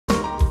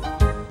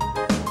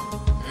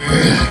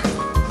Hey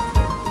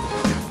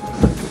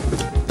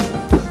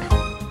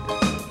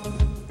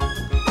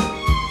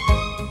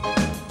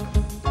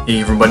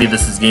everybody,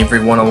 this is Game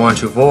Freak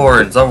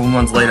 10124, and several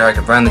months later I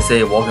can finally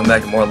say welcome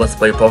back to more Let's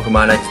Play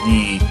Pokemon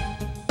XD.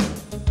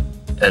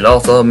 And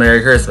also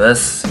Merry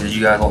Christmas, because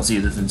you guys won't see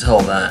this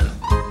until then.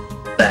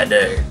 That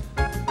day.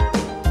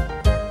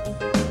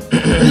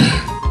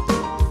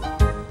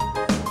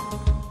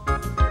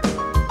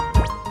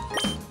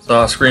 So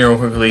I'll screen real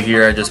quickly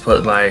here, I just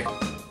put my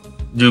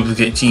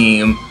duplicate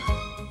team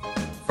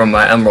from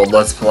my Emerald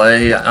Let's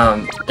Play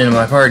in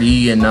my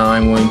party, and now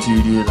I'm going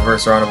to do the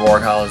first round of War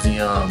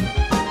Coliseum.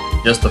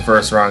 Just the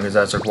first round, because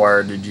that's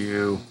required to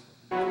do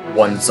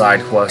one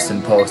side quest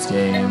in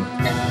post-game.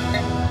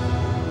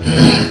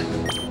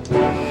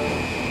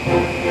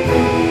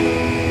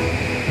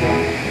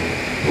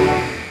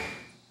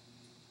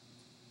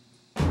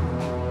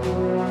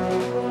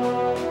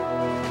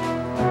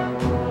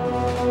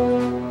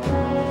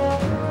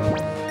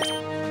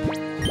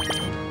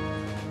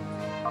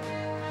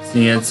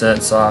 Sea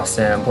Incense, Soft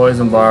Sand,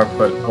 Poison Barb,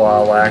 Quick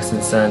Claw, Wax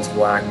Incense,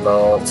 Black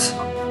Belt.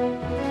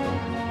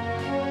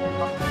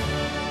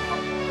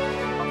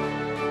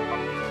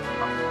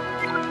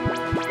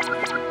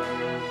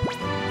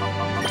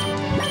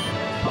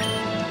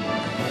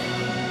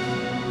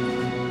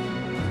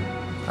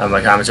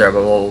 My commentary is a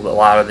little bit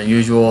louder than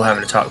usual,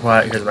 having to talk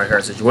quiet because of my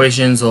current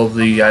situation, so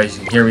hopefully you guys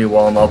can hear me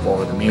well enough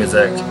over the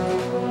music.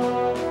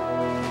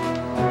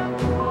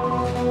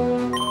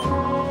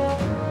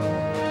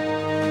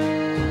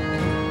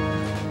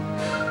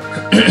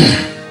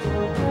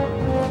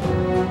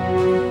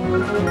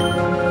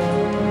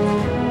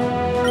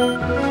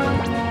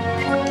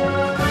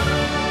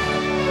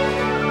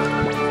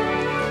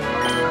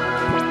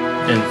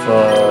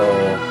 Info.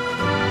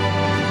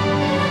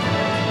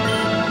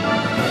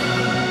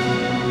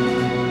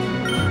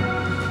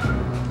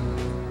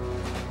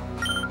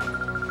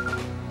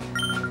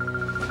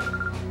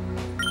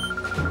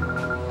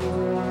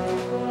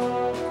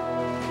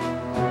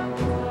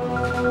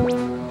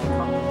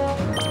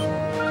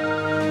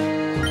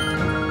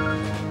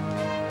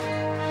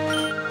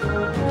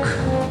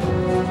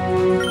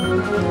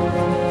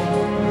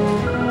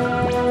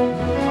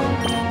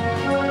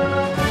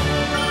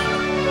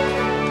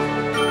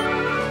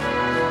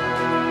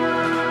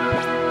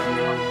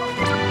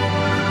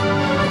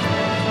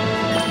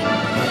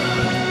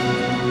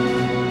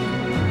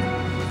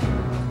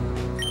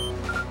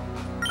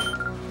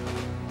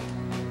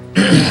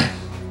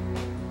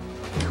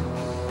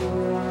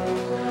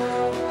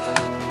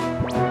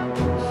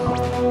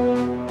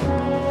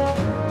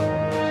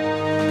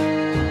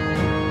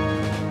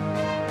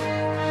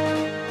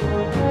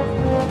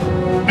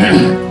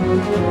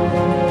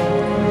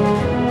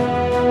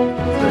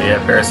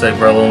 Parasite,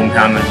 Breloom,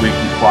 Common,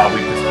 Weakness, Quad,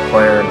 Weakness,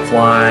 Player, and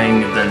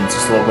Flying, and then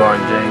Slowbro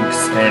and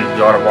Jinx, and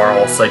Gardevoir,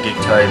 all Psychic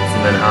types,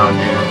 and then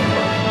Houndoom.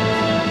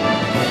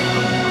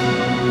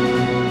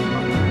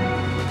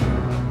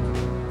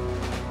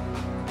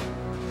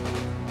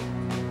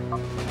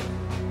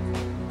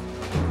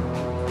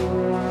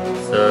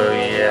 So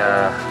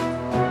yeah,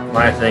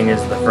 my thing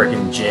is the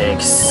frickin'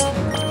 Jinx.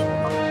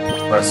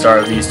 I'm gonna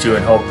start with these two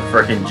and hope the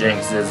frickin'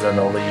 Jinx isn't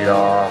a lead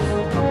off.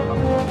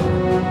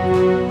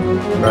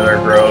 Another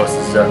Gross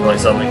is definitely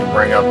something to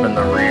bring up in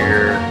the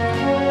rear.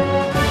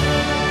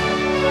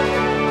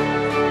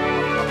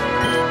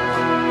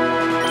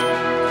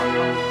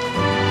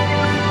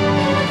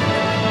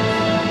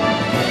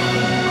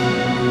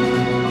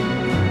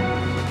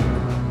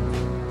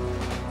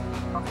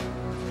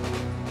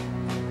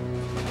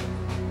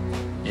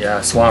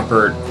 Yeah,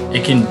 Swampert,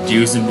 it can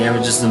do some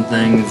damage to some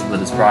things,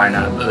 but it's probably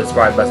not. But it's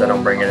probably best I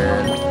don't bring it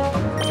in.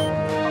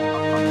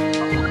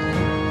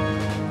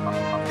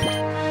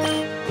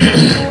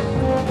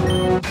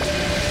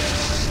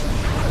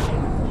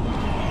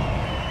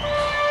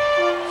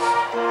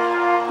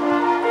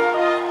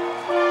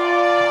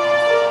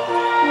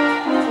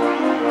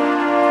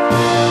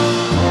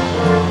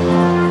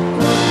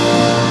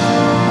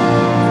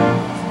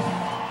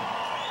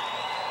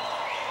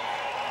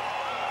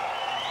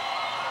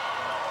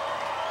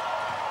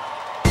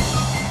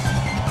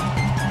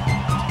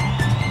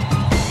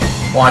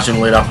 Watch him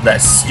lead off of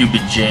that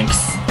stupid Jinx.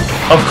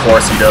 Of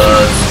course he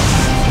does.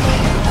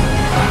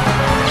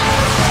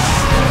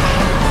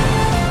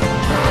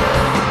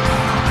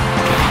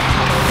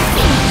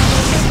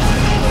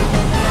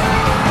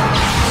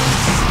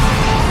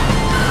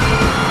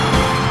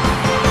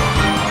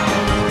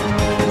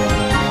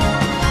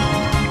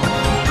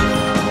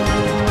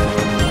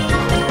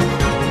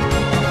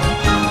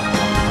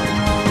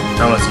 I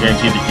almost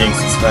guarantee the Jinx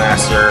is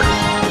faster.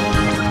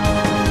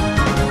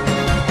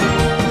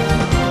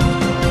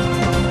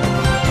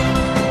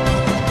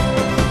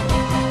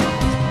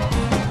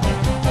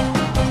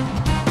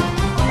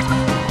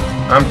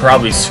 I'm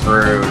probably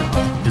screwed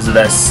because of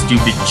that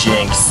stupid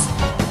Jinx.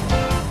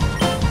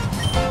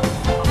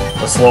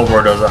 The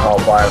Slowbro doesn't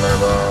help either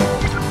though.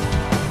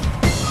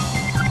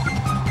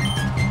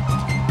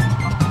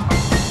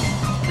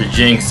 The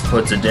Jinx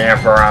puts a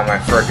damper on my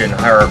frickin'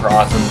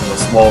 Heracross, and the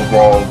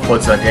Slowbro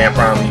puts a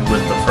damper on me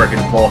with the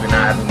frickin' bulk, and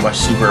I haven't much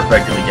super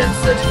effective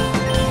against it.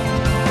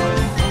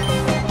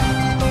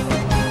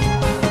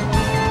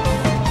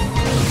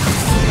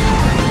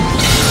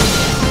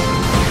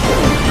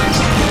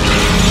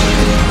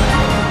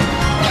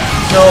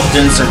 Nope,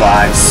 didn't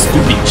survive.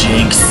 Stupid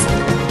Jinx.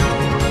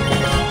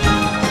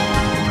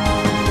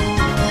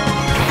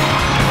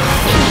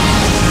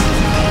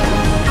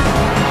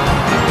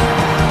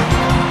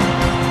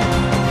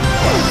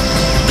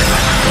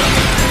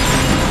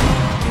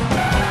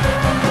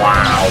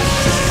 Wow.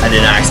 I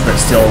did not expect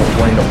still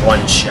winning the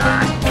one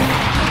shot.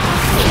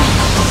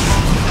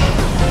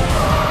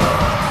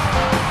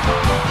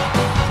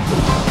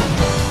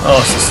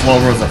 Oh, so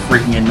Slowbro's a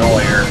freaking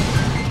annoyer.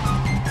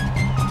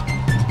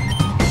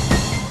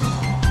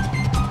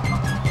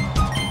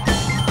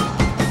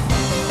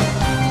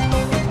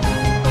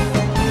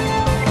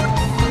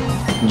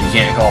 You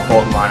can't call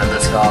Pokemon in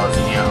this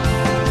Coliseum.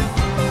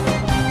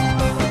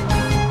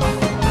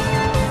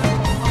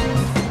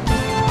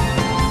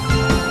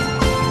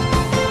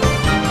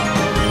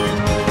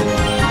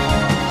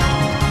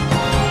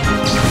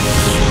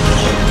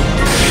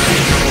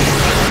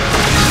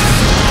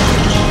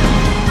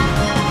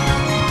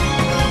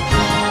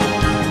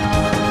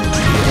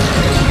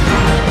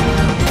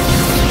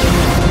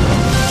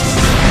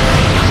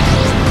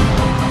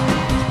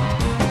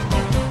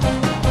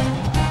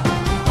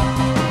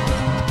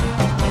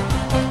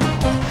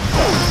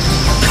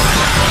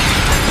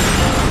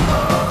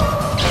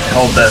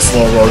 Hope that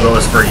Slowbro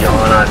goes for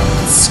Yawn on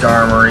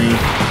Skarmory.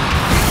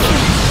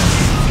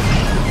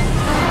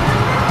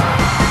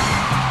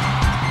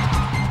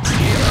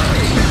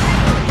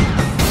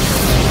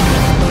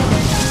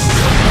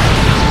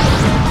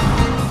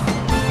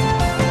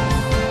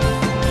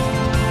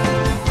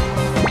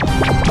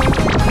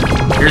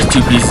 Here's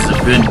two pieces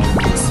of good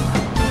news.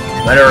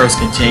 Metaros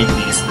can take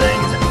these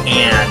things,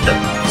 and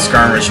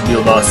Skarmory should be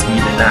able to speed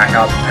to knock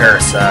out the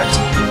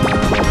Parasect.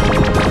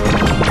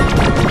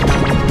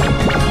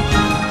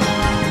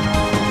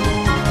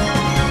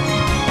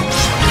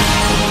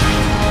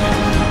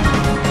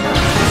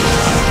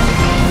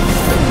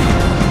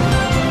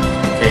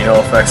 No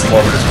effects of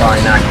Orbit is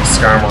probably knocking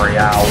Skarmory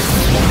out.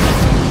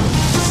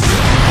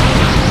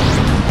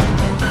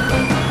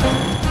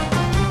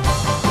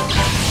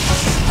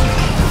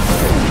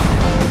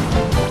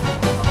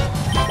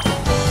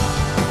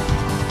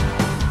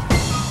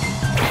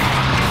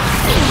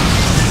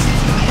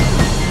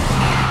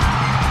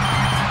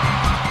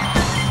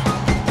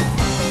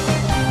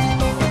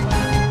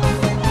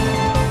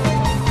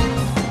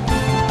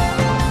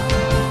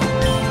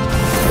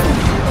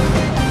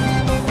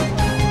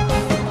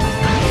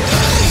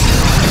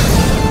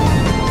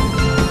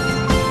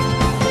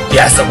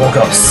 Yes, I woke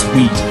up,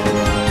 sweet.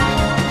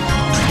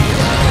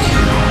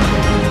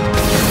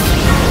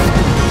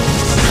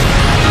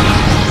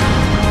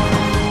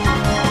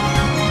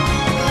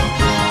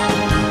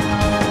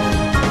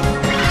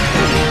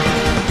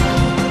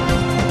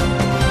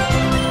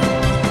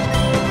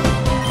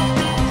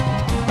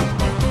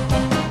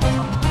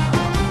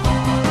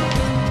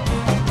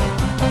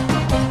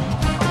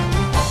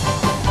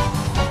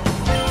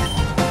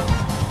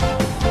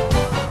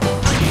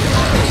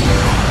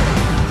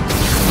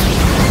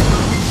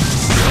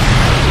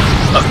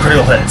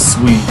 Critical hit,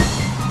 sweet.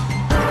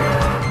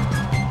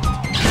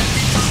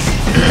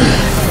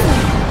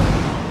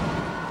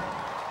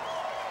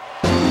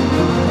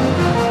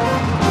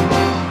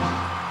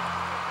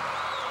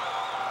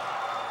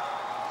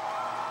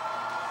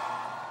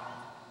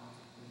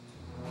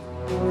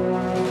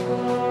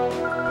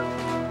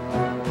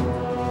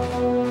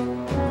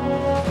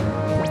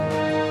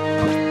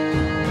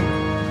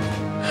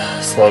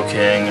 Slow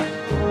King.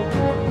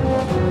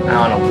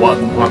 I don't know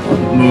what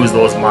moves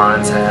those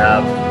mons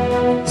have.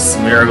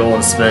 Smeargle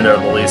and Spin are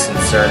the least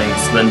concerning.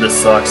 Spinda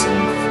sucks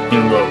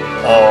and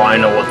oh, I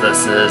know what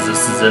this is.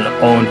 This is an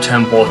own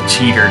tempo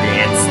cheater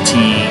dance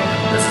team.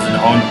 This is an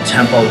own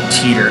tempo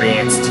cheater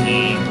dance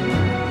team.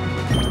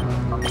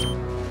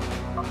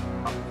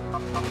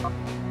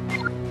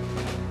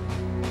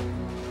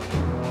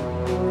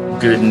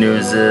 Good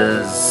news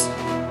is,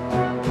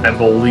 I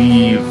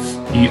believe,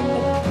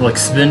 like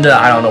Spinda,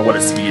 I don't know what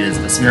its speed is,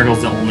 but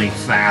Smeargle's the only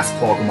fast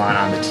Pokemon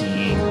on the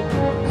team.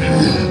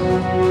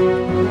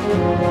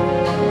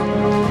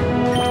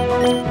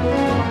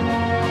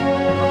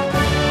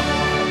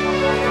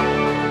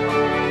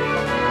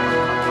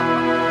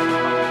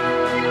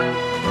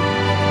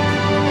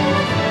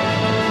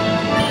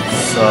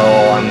 So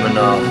I'm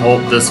gonna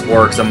hope this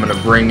works. I'm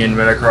gonna bring in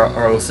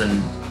Metagross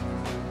and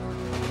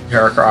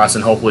Heracross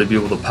and hopefully be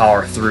able to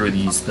power through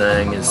these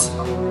things.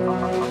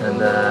 And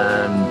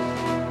then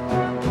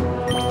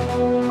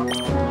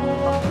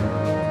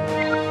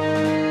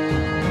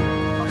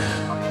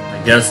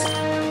I guess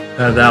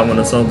have that one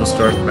until the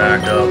start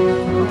back up.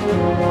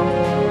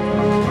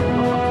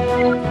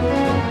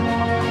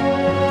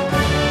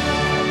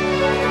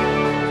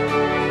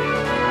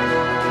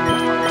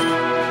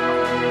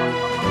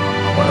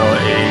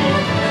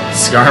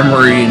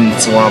 Skarmory and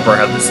Swampert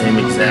have the same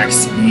exact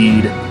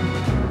speed.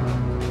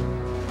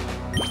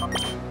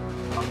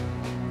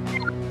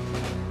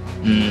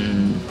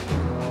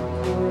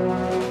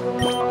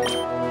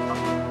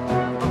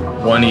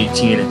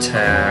 118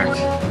 attack. I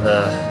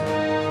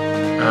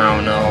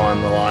don't know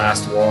on the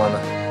last one.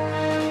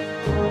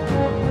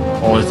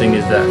 Only thing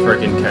is that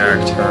freaking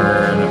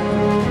Cacturn,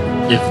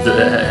 if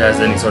it has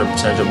any sort of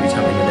potential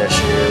becoming an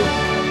issue.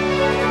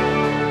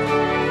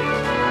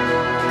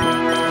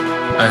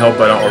 I hope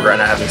I don't regret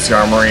not having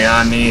Skarmory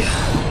on me.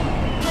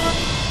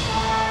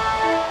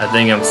 I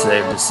think I'm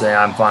safe to say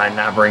I'm fine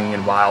not bringing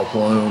in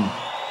Vileplume.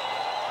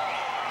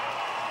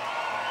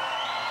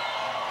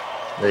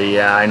 But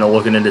yeah, I know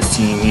looking at his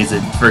team, he's a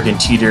freaking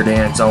teeter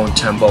dance own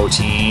tempo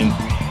team.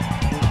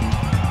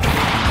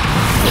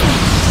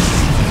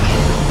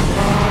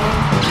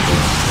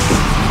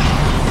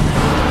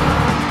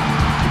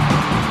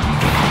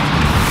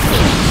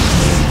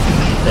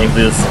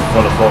 Thankfully this is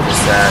for the focus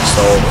dash,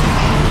 so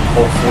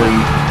hopefully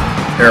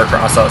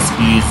Heracross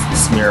outspeeds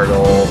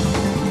Smeargle.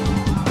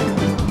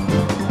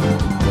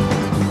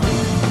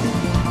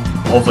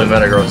 Hopefully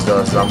Metagross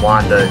does, because I'm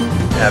wanting to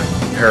have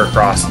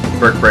Heracross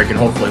Brick Break and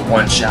hopefully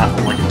one-shot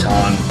the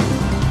Lickitung.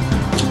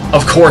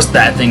 Of course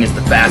that thing is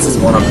the fastest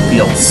one on the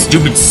field.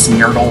 Stupid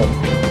Smeargle.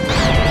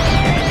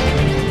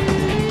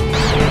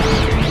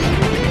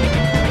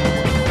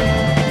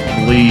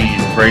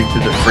 Please break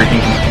through the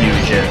freaking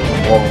confusion.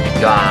 Oh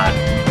god.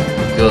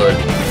 Good.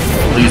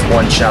 Please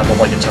one-shot the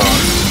Lickitung.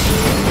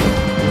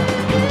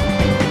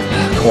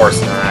 Of course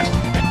not.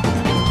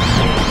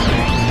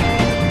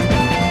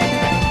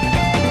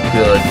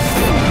 Good.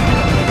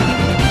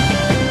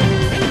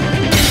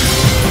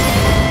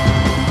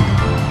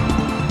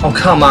 Oh,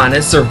 come on,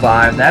 it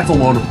survived. That's a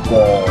load of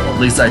bull. At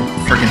least I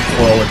freaking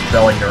foil its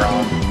belly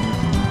neuron.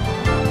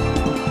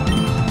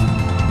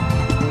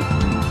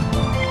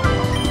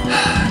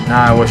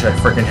 Now I wish I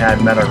freaking had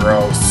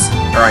Metagross.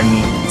 Or I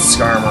mean,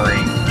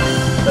 Skarmory.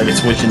 I could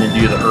switch in and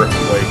do the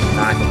Earthquake,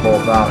 knock them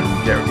both out, and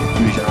get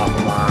confusion off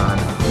of mine.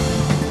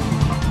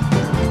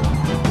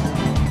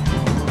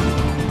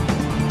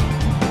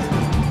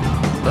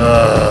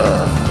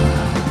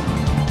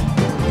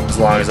 As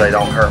long as I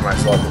don't hurt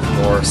myself, of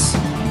course.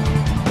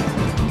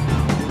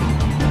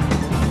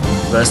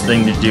 The best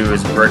thing to do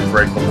is break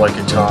the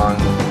Lickitung.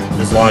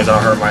 As long as I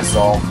don't hurt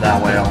myself,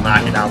 that way I'll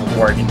knock it down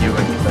before I can do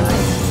anything.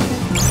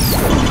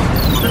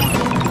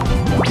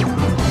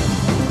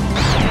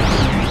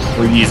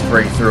 Please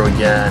break through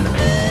again.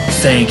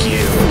 Thank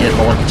you. Get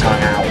the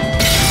Lickitung out.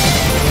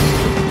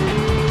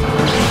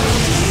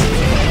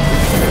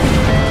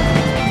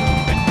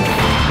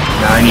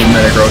 Now I need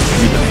Metagross to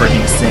do the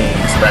freaking same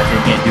so that they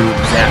can't do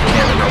Zap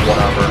Cannon or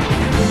whatever.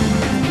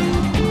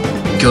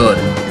 Good.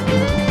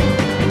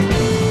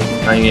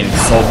 I'm getting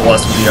so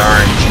blessed with the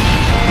orange.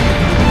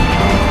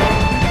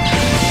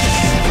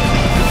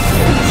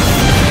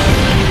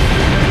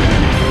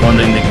 One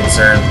thing that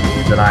concerns me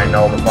that I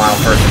know the final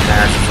person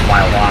has is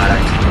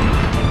Milotic.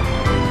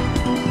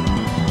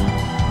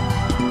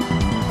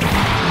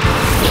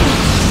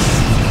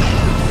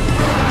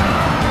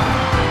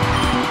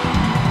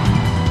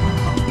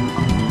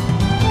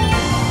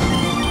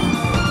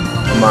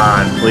 Come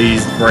on,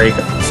 please break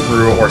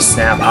through or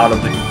snap out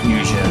of the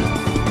confusion.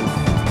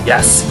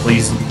 Yes,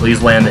 please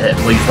land the hit,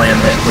 please land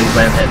the hit, please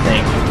land the hit,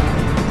 thank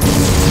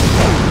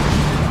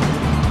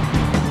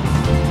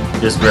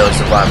you. Just barely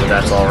survived, but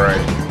that's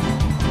alright.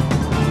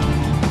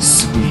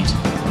 Sweet.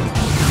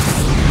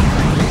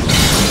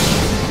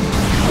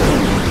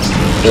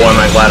 Boy, am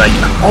I glad I...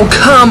 Oh,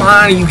 come on,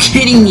 are you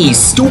kidding me?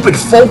 Stupid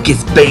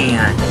focus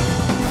band!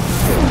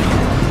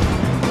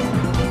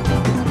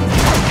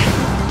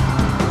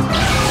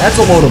 That's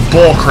a load of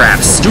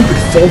bullcrap, stupid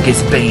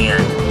focus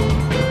band.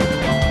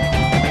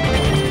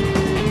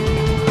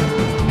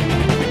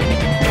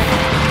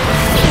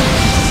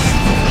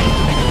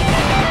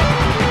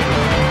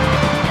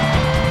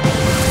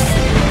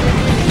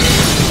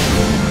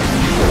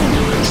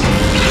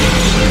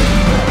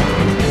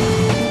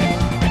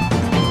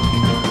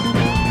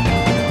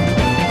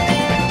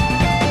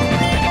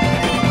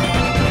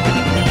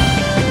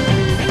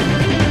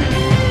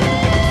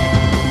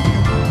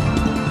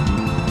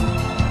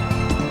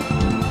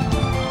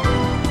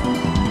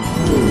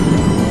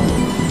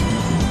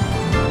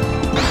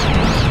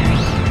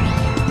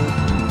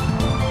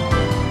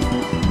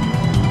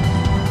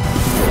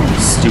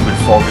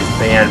 Focus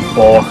band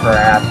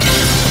bullcrap.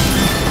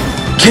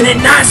 Can it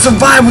not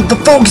survive with the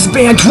focus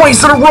band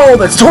twice in a row?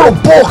 That's total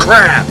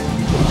bullcrap!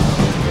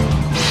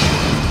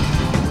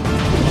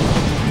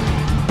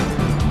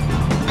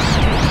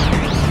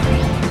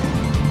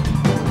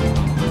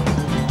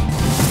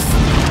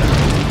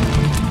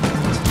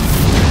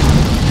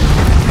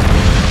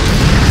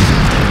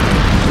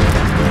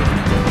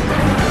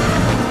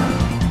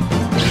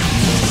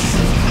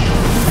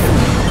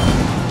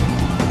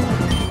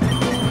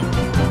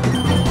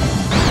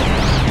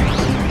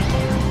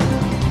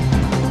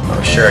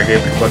 Sure, I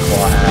gave it a quick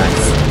claw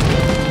axe.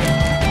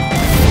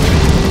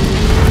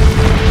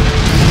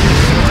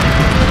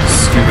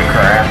 Stupid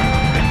crap.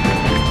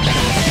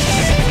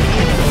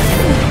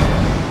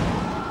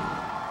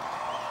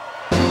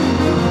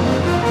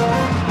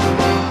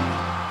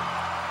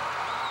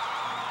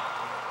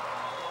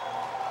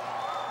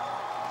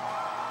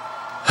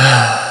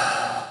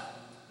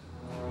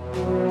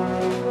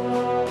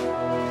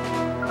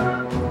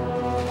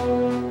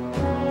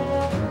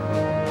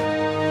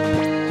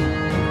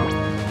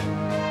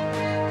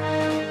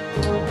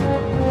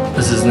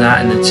 This is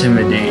not an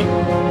Intimidate.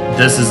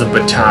 This is a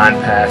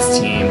baton pass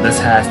team. This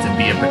has to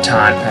be a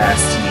baton pass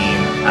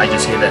team. I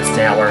just hate that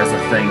Stantler is a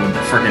thing with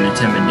the frickin'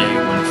 Intimidate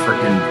when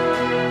frickin'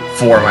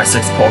 4 of my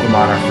 6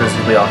 Pokemon are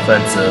physically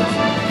offensive.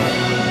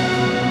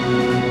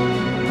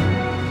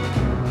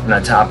 And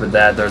on top of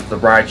that, there's the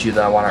Raichu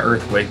that I want to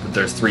Earthquake, but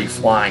there's 3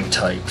 flying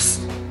types.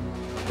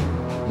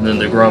 And then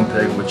the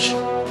Grumpig, which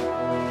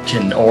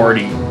can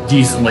already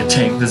decently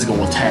tank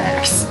physical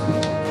attacks.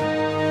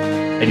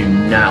 I do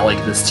not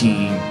like this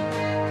team.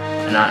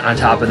 And on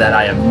top of that,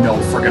 I have no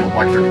frickin'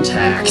 electric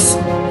attacks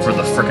for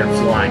the frickin'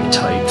 flying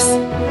types.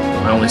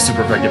 My only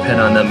super effective hit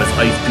on them is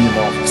Ice Beam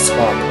off of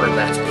Swampert, and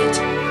that's it.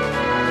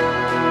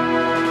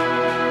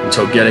 And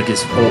Togetic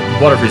is... Oh,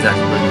 Butterfree's not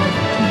really a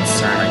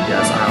concern, I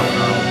guess. I don't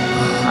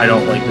know. I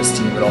don't like this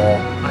team at all.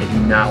 I do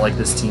not like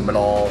this team at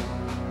all.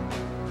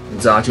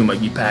 And Zatu might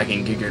be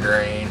packing Giga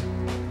Drain.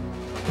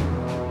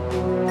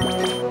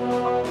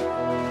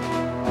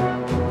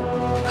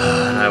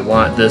 And I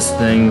want this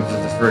thing for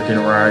the frickin'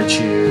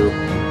 Raichu,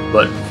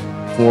 but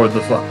for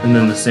the and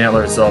then the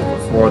Stantler itself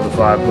before the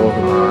 5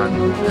 Pokemon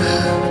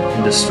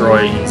can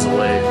destroy it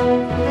easily.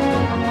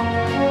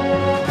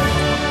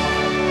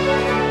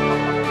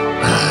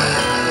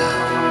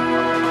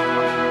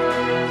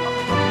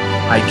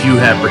 I do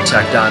have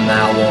Protect on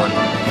that one.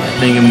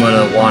 I think I'm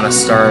gonna want to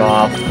start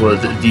off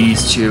with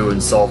these 2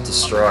 and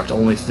Self-Destruct.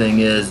 Only thing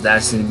is,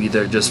 that's gonna be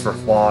there just for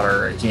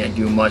fodder. It can't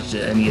do much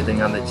to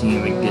anything on the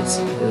team. It gets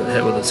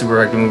hit with a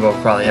super effective move of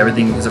probably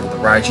everything except for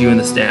the Raichu and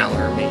the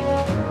Stantler, maybe.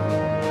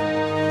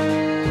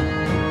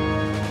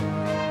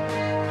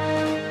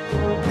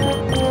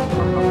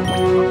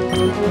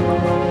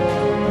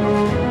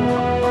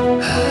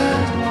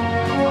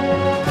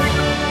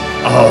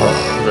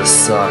 Oh, this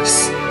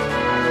sucks.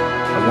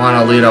 I want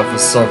to lead off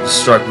with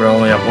Self-Destruct, but I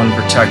only have 1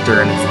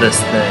 Protector, and it's this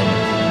thing.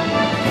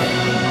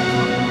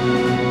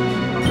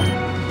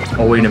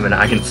 Oh, wait a minute.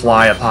 I can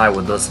fly up high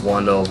with this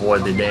one to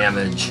avoid the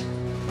damage.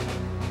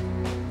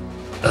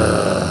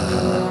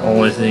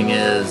 Only thing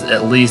is,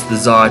 at least the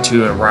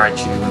Zatu and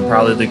Raichu, and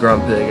probably the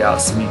Grumpig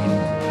outspeed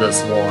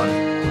this one.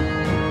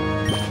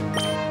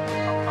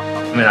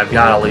 I mean, I've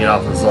got to lead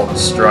off with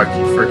Self-Destruct.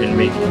 You freaking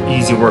make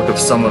easy work of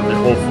some of it,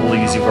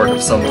 hopefully easy work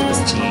of some of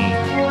this team.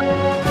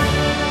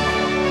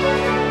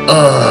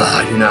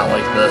 I do not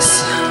like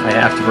this. I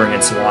have to bring in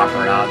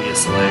Swampert,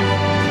 obviously.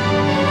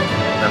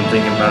 I'm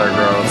thinking better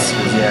growths,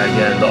 because yeah,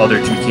 again, the other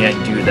 2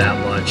 can't do that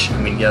much.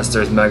 I mean, yes,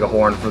 there's Mega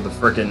Horn for the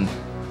frickin'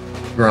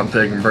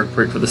 Grumpig and Brick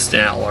for the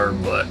Stantler,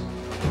 but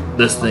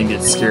this thing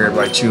gets scared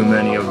by too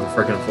many of the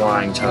frickin'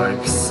 flying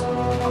types.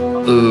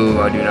 Ooh,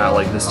 I do not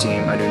like this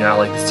team. I do not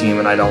like this team,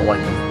 and I don't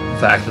like the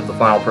fact that the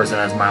final person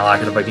has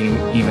Milotic if I can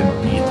even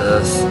beat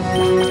this.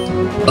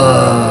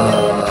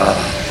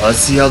 Let's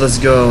see how this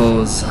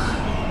goes.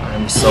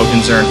 I'm so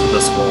concerned for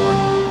this one.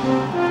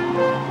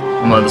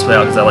 I'm gonna let this play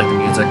out because I like the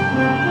music.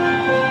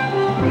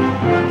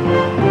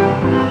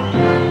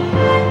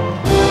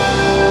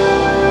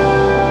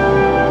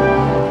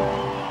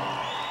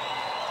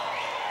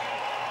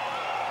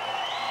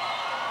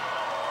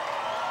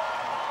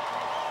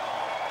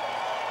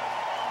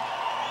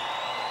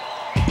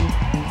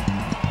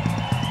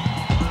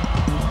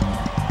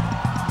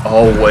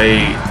 Oh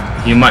wait,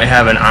 he might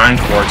have an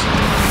encore to me.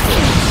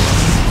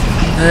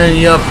 And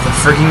yup, the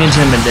freaking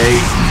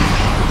Intimidate.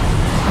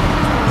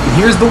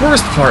 Here's the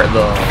worst part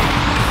though.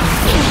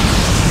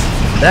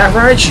 That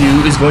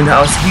Raichu is going to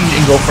outspeed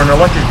and go for an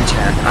electric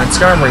attack on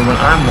Skarmory when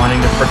I'm wanting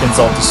to frickin'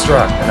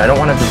 Self-Destruct, and I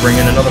don't want to have to bring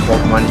in another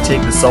Pokemon to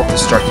take the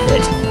Self-Destruct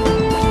hit.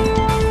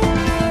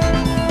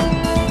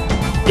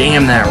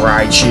 Damn that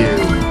Raichu.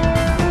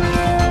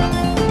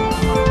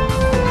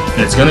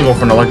 And it's gonna go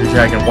for an electric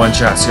attack and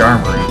one-shot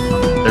Skarmory.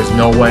 There's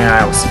no way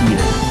I outspeed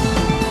it.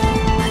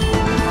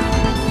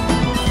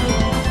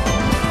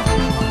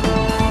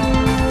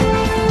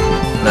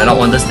 And I don't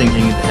want this thing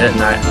taking the hit and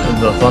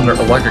the Thunder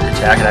Electric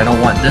attack, and I don't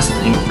want this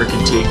thing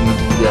freaking taking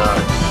the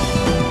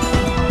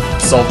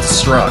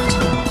Self-Destruct.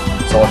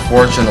 So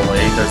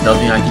unfortunately, there's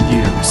nothing I can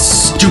do.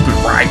 Stupid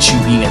Raichu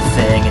being a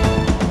thing.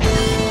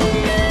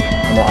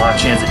 On the off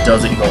chance it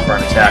doesn't go for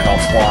an attack, I'll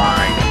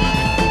fly.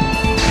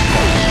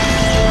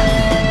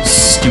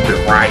 Stupid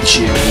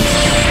Raichu.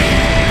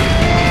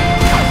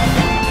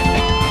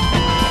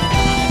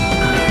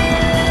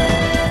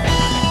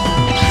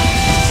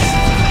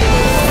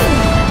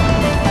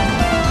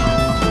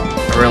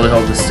 I really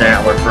hope the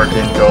Stantler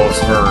frickin' goes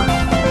for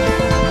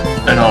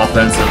an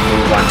offensive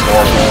move on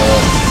Torkoal.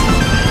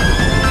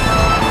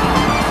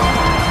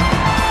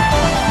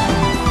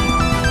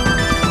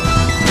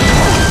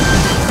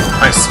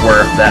 I swear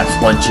if that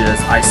flinches,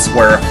 I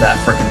swear if that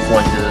frickin'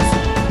 flinches.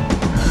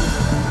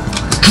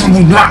 Can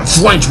you not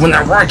flinch when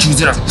that Raichu's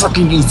gonna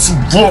frickin' use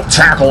Volt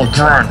Tackle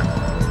again?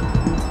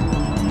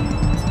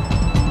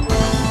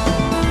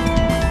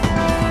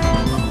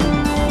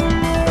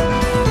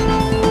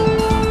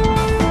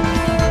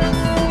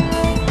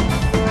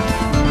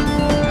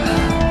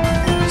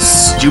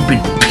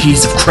 Stupid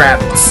piece of crap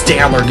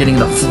Stantler getting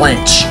the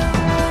flinch.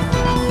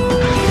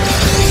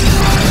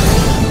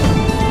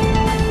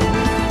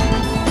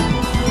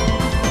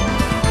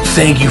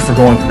 Thank you for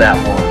going for that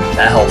one.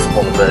 That helps a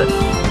little bit.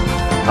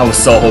 I was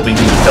so hoping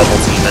he would double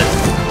team it.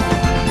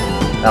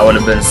 That would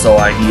have been so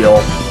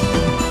ideal.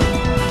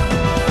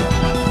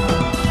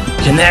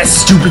 Can that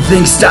stupid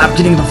thing stop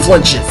getting the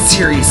flinches?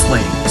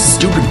 Seriously.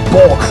 Stupid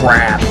bull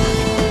crap.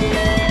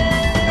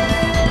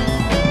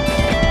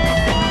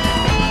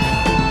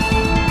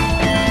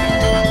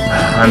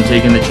 I'm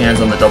taking the chance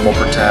on the double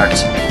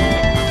protect.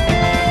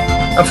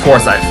 Of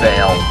course I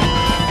fail.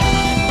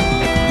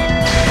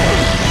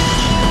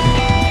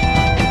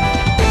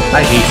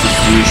 I hate this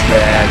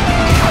douchebag.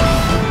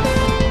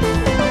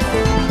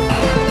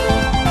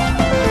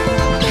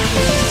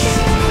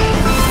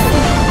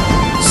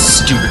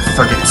 Stupid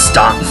friggin'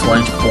 stock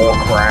flinch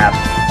bullcrap.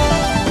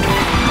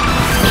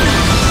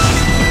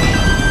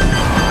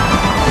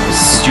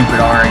 Stupid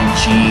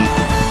RNG.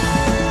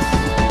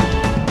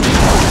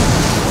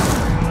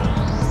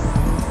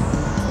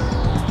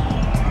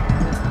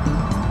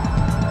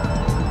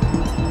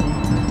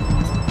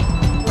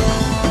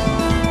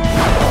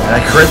 I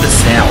crit the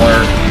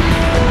Stantler.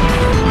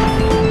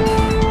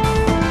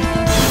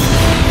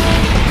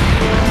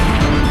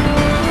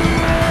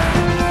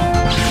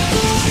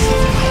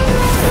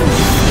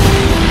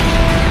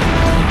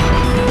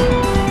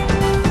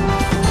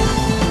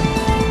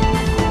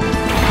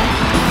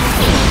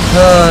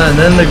 And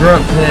then the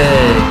Grunt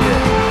Pig.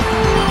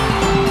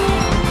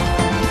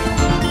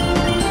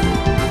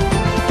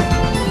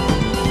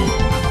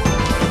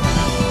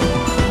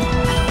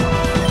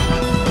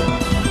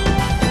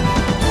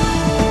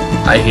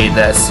 I hate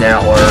that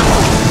Stantler.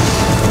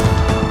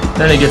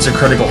 Then it gets a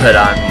critical hit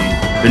on me.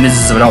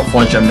 Goodness, if I don't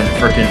flinch, I'm in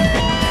frickin'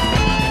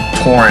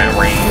 torrent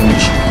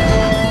range.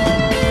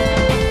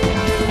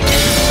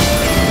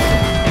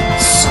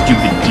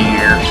 Stupid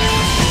deer.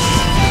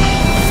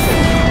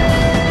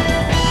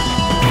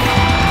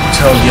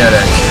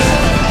 Togetic.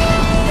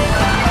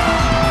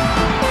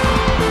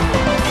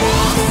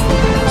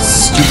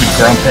 Stupid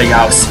Grumpig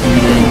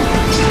outspeeding.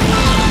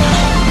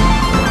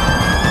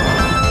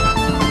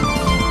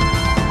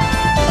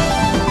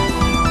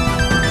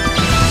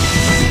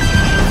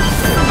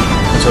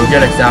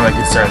 Togetic's not my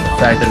concern. The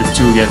fact that it's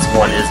 2 against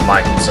 1 is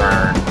my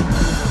concern.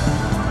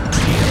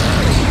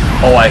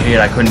 Oh, I hate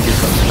I couldn't get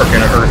the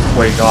frickin'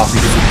 Earthquake off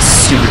because of the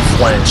stupid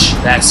flinch.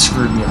 That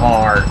screwed me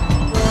hard.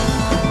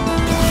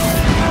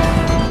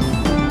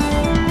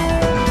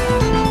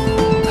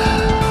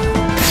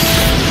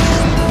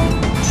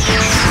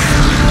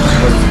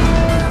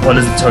 What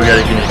is the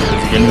Togetic gonna do?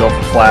 Is he gonna go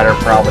for flatter?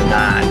 Probably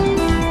not.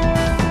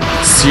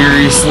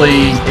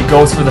 Seriously? It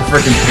goes for the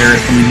frickin'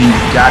 Parafusion?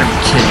 You gotta be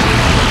kidding me.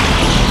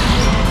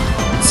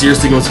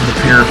 Seriously goes for the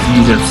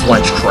Parafusion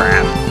flinch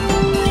crap.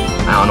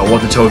 I don't know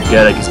what the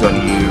Togetic is going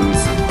to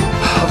use.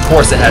 Of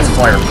course it has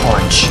Fire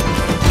Punch.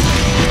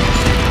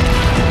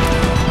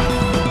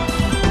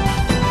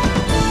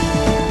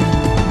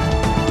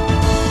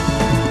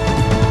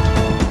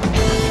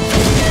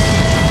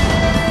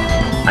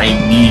 I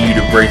need you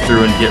to break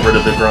through and get rid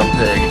of the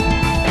Grumpig.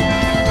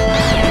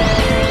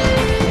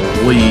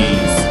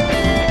 Please.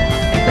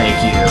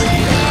 Thank you.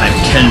 I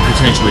can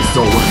potentially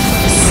still win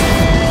this.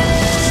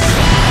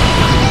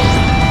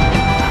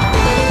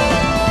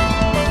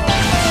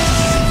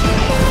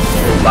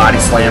 Body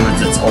Slam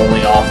is its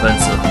only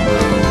offensive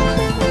move.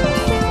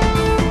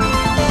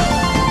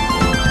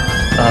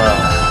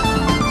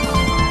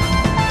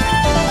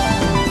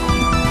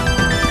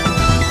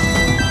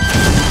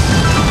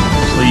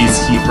 Please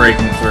keep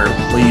breaking through.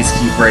 Please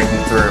keep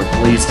breaking through.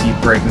 Please keep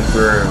breaking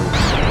through.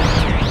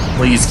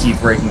 Please keep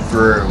breaking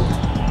through.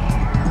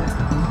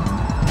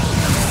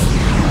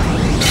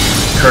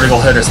 Critical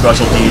hit or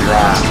special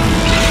D-drop.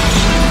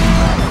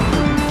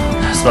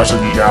 Special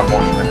D-drop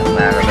won't even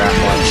matter that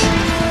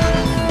much.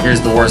 Here's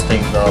the worst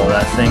thing though,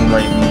 that thing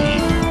might be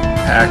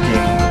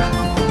hacking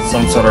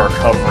some sort of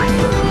recovery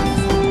move.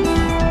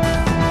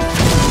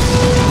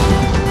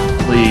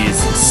 Please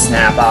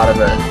snap out of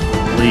it.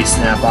 Please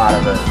snap out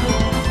of it.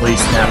 Please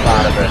snap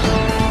out of it.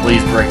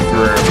 Please break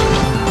through.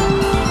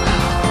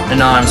 And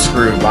now I'm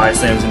screwed. Body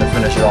Slam's gonna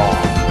finish it off.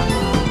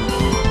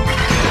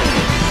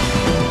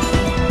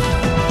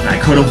 And I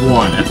could have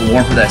won if it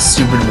weren't for that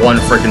stupid one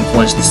frickin'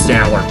 flinch the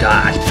Stantler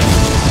got.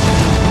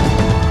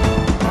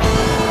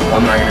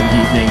 I'm not gonna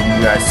keep making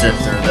you guys sit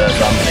through this.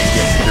 I'm gonna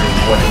get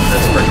through winning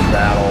this frickin'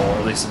 battle, or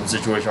at least in a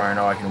situation where I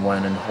know I can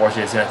win. And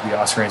unfortunately, it's gonna have to be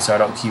off screen, so I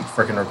don't keep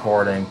frickin'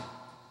 recording.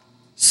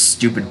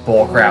 Stupid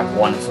bullcrap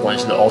one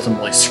flinch that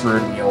ultimately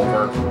screwed me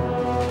over.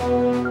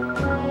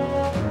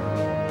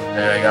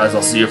 Anyway, guys,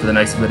 I'll see you for the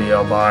next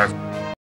video. Bye.